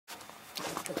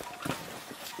What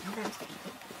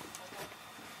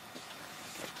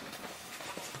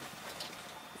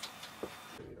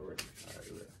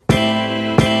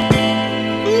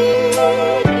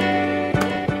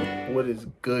is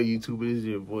good, YouTube? This is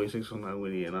your boy 619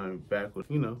 Winnie, and I'm back with,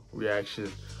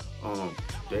 reaction.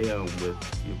 With your boy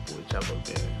Chopper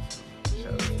Bands.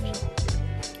 Shout out to Chopper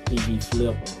Bands. TV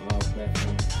Flip on all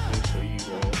platforms.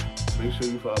 Make sure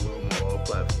you follow him on all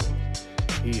platforms.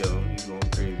 He's going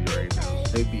crazy right now.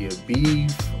 Maybe a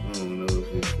beef. I don't know if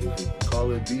we can call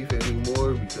it beef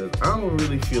anymore, because I don't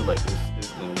really feel like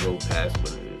it's gonna go past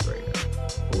what it is right now.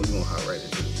 But we're gonna hop right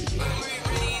into the video.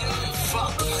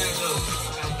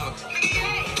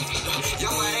 Yo,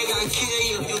 they gonna kill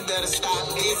you, you better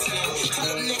stop this. Tell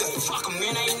them niggas to fuck them,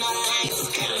 man, ain't none of that ain't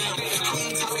scared. I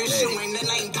ain't talking shit when they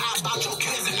ain't die about your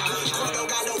cousin. Gordo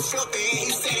got no filter, and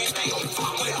he said that they gon'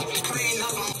 fuck with him. Clean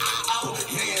up on I-O,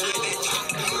 man, let that talk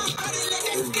to him. Let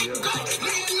that stick go,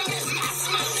 man, know that's not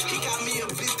smart. He got me a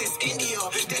business India,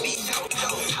 then he yo-yo.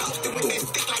 Posted with that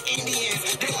stick like Indians,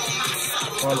 they want my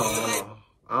son. Hold on.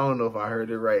 I don't know if I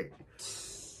heard it right.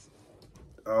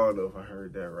 I don't know if I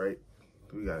heard that right.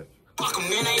 We got it. Fuck em,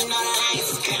 man, ain't none of that ain't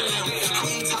scared. I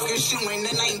ain't talking shit when they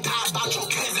ain't die about your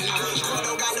cousin.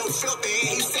 Gordo got no filter, and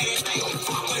he said that they gon'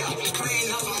 fuck with him.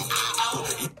 Clean up on I-O.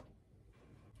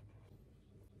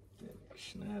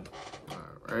 Snap.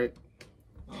 Alright.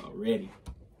 Already.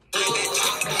 Let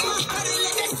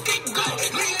that stick go,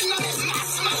 man, know that's not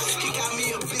smart. He got me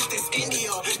a business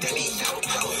India, then he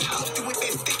yo-yo. Posted with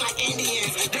that stick like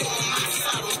Indians, they want my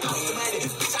son. Posted by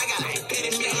this bitch, I got like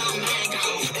 30 million on my go.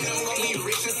 And I'm gonna be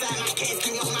rich inside my case,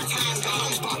 clean up my time go.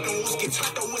 I'm bumping whiskey,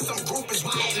 trapped up with some groupies,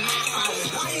 why ain't my phone?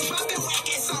 Why you bumping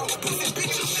records on? Pussy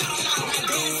bitch, you shit on out. My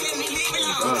daddy said me leave it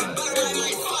alone. But I'm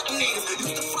like, fuck niggas.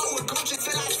 Used to fuck with Gucci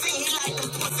till I seen he like them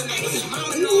pussy niggas.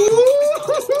 Mama know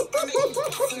I'm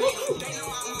pussy niggas. They know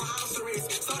I'm on house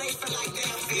arrest, so they feel like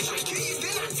damn fish. Keys,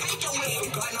 then I take your with some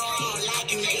gun on,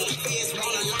 like a nigga. Feds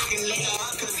wanna lock a nigga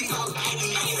up, cause he gon' bite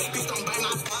me. Bitch don't bite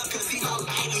my butt, cause he gon'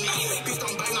 bite me. Bitch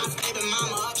don't bite my baby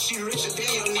mama up, she richer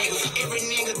than your nigga. Every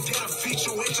nigga did a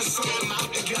feature with your son out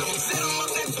together. Set him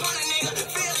up and put a nigga,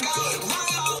 feel good, run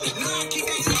low. Now I keep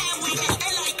that hand with me,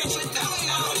 they like that you don't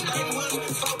know. They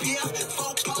would phobia,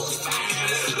 4 poles, 5.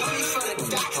 Looking for the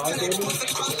doctor till they push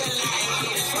across the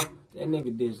line. That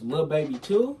nigga did some Lil Baby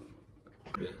too.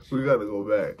 We gotta go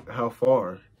back. How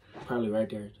far? Probably right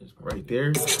there. Just Right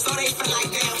there? So they feel like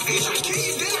damn fish.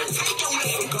 Keys, then I take your with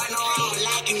some gun on,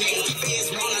 like a nigga. Feds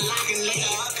wanna lock a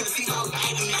nigga up, cause he gon'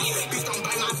 bite me. Bitch don't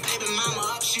bite my baby mama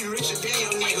up, she richer than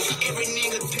your nigga. Every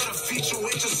nigga did a feature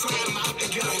with your slam out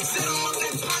together. Set him up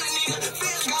and put a nigga,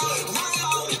 feel good, run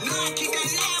low. Now I keep that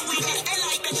line with me, they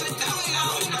like that you don't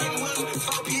know. They would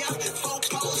phobia, 4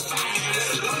 poles, 5.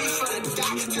 Looking for the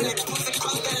doctor till they push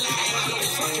across the line. I don't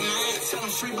fucking mind, tell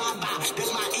him free bye-bye.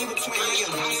 That's my in-between nigga.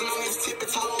 Bouncing on his tippy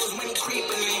toes when he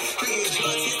creeping in. He is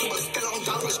drug tested, but still on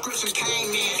dog prescription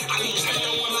came in. I need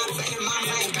checking with my baby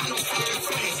mama, ain't got no fucking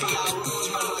friends. He got rules,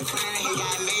 my little clan, he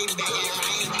got laid back and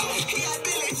rainbow. He got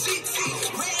Billy GT,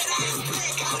 red eyes,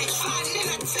 black out, he sliding in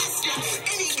a Tesla.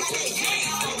 And he got that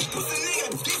yeah on. Pussy nigga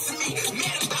dissing me,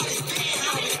 mad about his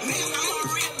damn on. Nigga, I'm a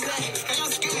real black, and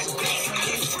I'm skinning black. I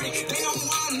ain't free, they don't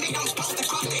want a nigga, I'm supposed to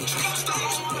cross that track.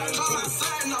 Call my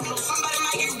son up, no, somebody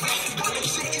might get wrecked. But the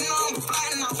shit, you know I'm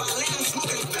flying off, I let him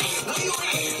smoking back. Where you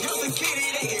at? You're the kid,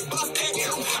 they get busted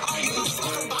too. All you gon'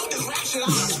 fuck about this rap shit,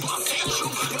 I'm a bust that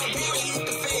too. Your daddy used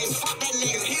to feds, fuck that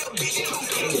nigga, he a bitch too.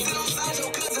 Sit on side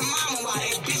your cousin mama while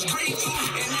that bitch green too.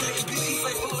 And now that bitch, she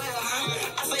say, for real,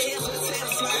 huh? I say, here's a tail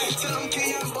slide. Tell them kill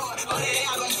young boy, oh, they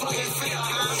all gon' fucking fail,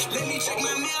 huh? Let me check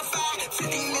my mail file,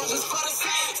 15 mils just for the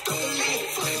side. Stupid nigga,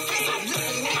 fucking face, I'm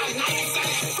looking at my night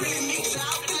side. Pretty niggas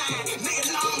out the line, nigga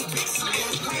know I'm big slam.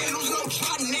 We ain't lose no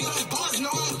trot, nigga, boys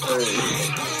know I'm fucking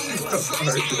mine. He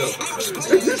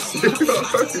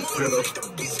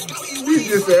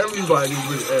just said everybody,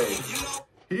 but hey.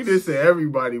 He just said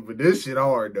everybody, but this shit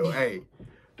hard though. Hey.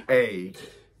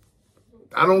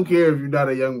 I don't care if you're not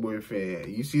a YoungBoy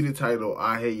fan. You see the title,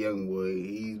 I Hate YoungBoy.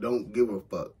 He don't give a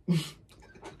fuck.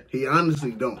 He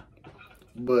honestly don't.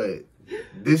 But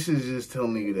this is just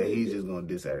telling you that he's just gonna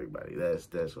diss everybody. That's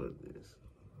what it is.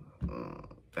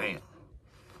 Damn.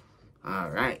 All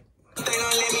right. They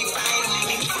don't let me fight on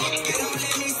me. They don't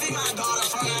let me see my daughter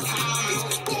from the time.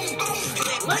 Boom, boom.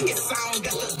 Like it sound,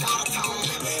 that's the daughter tone.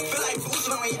 Feel like Boots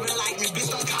don't even like me, bitch,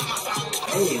 don't call my phone.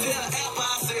 Tell the app,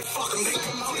 I say, fuck them, they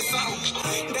promote the song.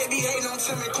 They be hating on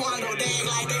Timmy Quando, they act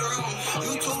like they wrong.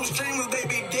 YouTube streamers, they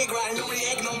be dick right, no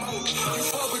react no more. You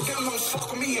fuck with them, don't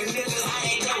fuck with me, and then just how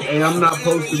they go. Hey, I'm not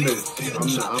posting this.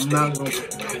 I'm not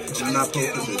posting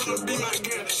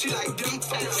this. She like them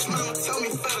folks. Mama told me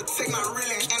for to take my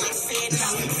reeling, and I said no.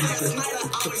 Last night I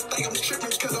always think I'm tripping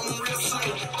because I'm real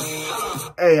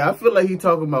slow. Hey, I feel like he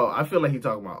talking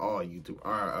about all YouTube.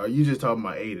 Are you just talking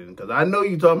about Aiden? Because I know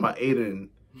you talking about Aiden,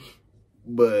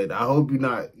 but I hope you're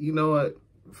not. You know what?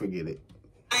 Forget it.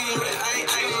 I ain't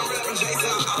real from Jason.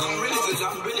 I'm really just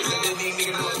that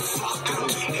nigga know what the fuck I'm.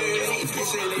 Hey, bitch,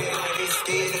 they live like they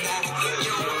scared to die. You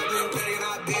know what I'm begging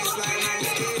out, bitch, like I ain't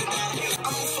scared to die. I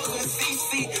don't fuck with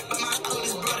CC, but my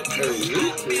oldest brother, Hey,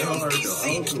 this shit hard though.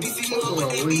 I don't fuck about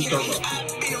what you talking about. I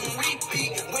be on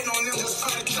repeat, waiting on them to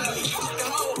start the truck. Fuck the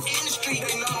whole industry,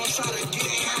 they know I'm trying to get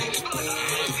it high.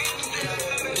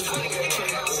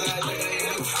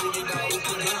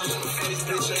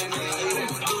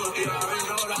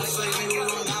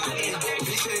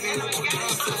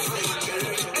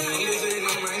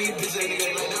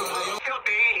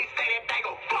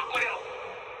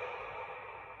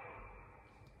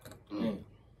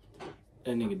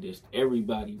 That nigga dissed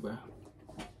everybody, bro.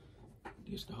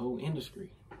 Dissed the whole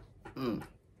industry. I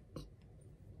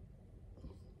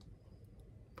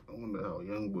wonder how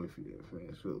YoungBoy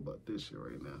fans feel about this shit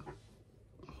right now.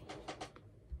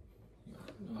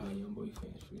 You know how YoungBoy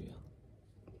fans feel.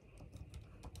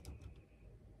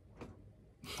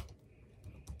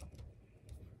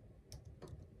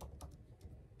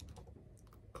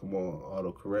 Come on,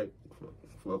 autocorrect.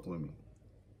 Fuck with me.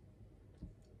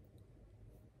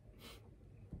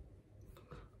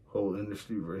 Whole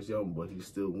industry versus YoungBoy, he's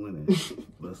still winning.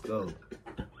 Let's go.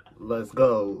 Let's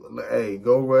go. Hey,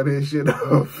 go run his shit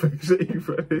off. Make sure you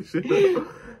run his shit off.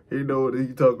 He know what he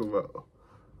talking about.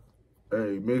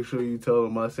 Hey, make sure you tell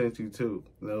him I sent you too.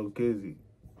 No kizzy.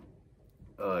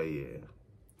 Oh yeah.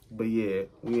 But yeah,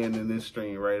 we ending this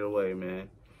stream right away, man.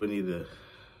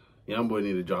 YoungBoy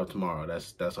need to drop tomorrow.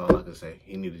 That's all I can say.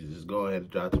 He need to just go ahead and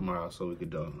drop tomorrow so we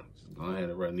could just go ahead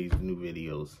and run these new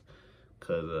videos.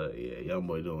 Cause yeah,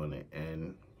 YoungBoy doing it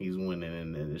and he's winning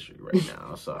in the industry right now.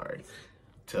 I'm sorry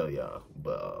to tell y'all,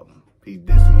 but he's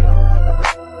dissing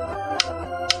y'all.